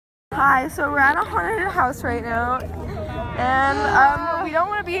Hi, so we're at a haunted house right now, and we don't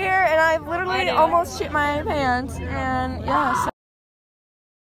want to be here, and I literally almost shit my pants, and yeah. So.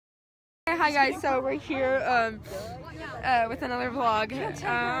 Hi guys, so we're here with another vlog.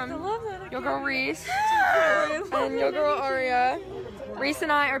 Your girl Reese and your girl Aria. Reese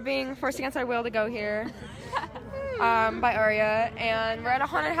and I are being forced against our will to go here by Aria, and we're at a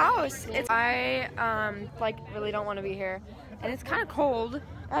haunted house. I really don't want to be here, and it's kind of cold.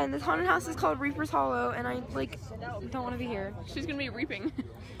 And this haunted house is called Reaper's Hollow, and I don't want to be here. She's gonna be reaping.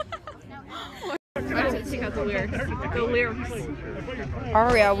 I have to take out the lyrics. The lyrics.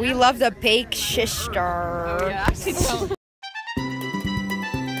 Aria, we love the bake shister. Oh, yeah, actually don't.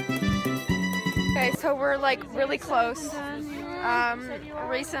 Okay, so we're really close.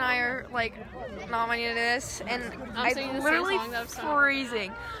 Reese and I are not wanting to do this, and I'm literally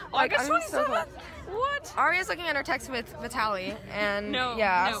freezing. I'm so cold. What? Aria's looking at her text with Vitaly, and no,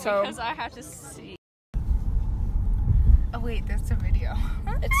 so because I have to see. Oh wait, that's a video.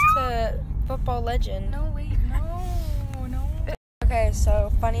 It's the football legend. No, wait, no. Okay,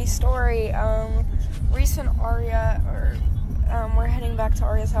 so funny story. Reese and Aria we're heading back to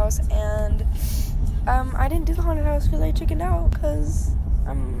Aria's house, and I didn't do the haunted house because I chickened out because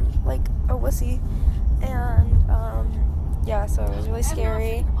I'm like a wussy, and yeah, so it was really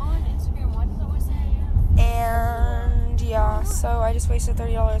scary. And yeah, so I just wasted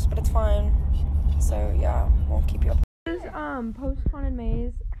 $30, but it's fine. So yeah, won't keep you up. This is post haunted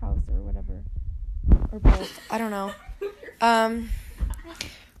maze house or whatever, or both. I don't know.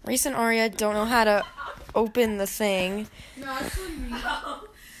 Reese and Aria don't know how to open the thing. No, it's for me.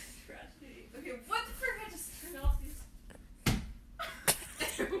 Okay, what the frick? I just turned off these.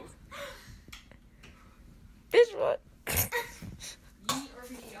 Bitch, what?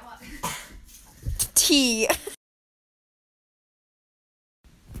 Tea. What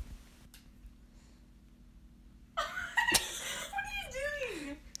are you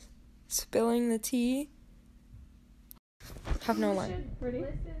doing? Spilling the tea. Have no line. Ready?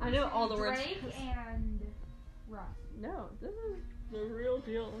 I know all the words. Drake and Russ. No, this is the real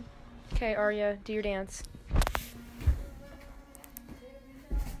deal. Okay, Aria, do your dance.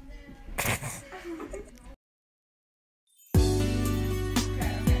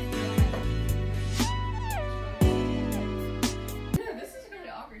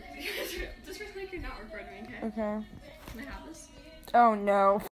 Okay. Can I have this? Oh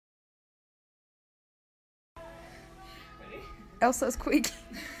no. Ready? Elsa's squeaking.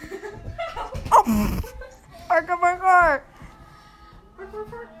 Oh! I got my car.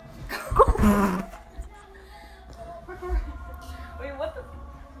 Wait, what the?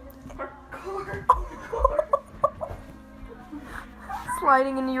 Parkour.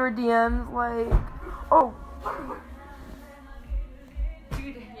 Sliding into your DMs oh.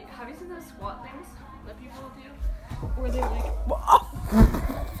 Dude, have you seen those SWAT things that people do? Where they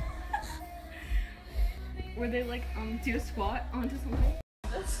do a squat onto something?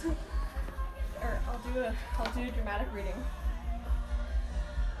 This. Or I'll do a dramatic reading.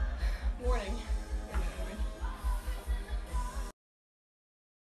 Warning.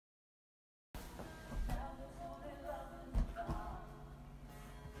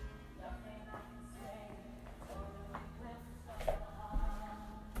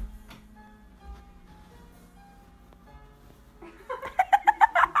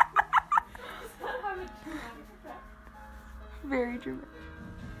 Very dramatic.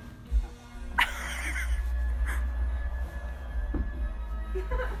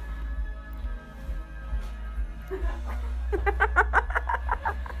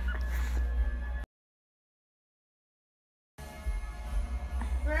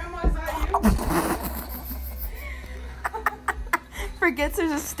 Grandma, is that you? Forgets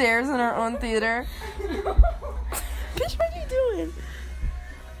there's a stairs in our own theater.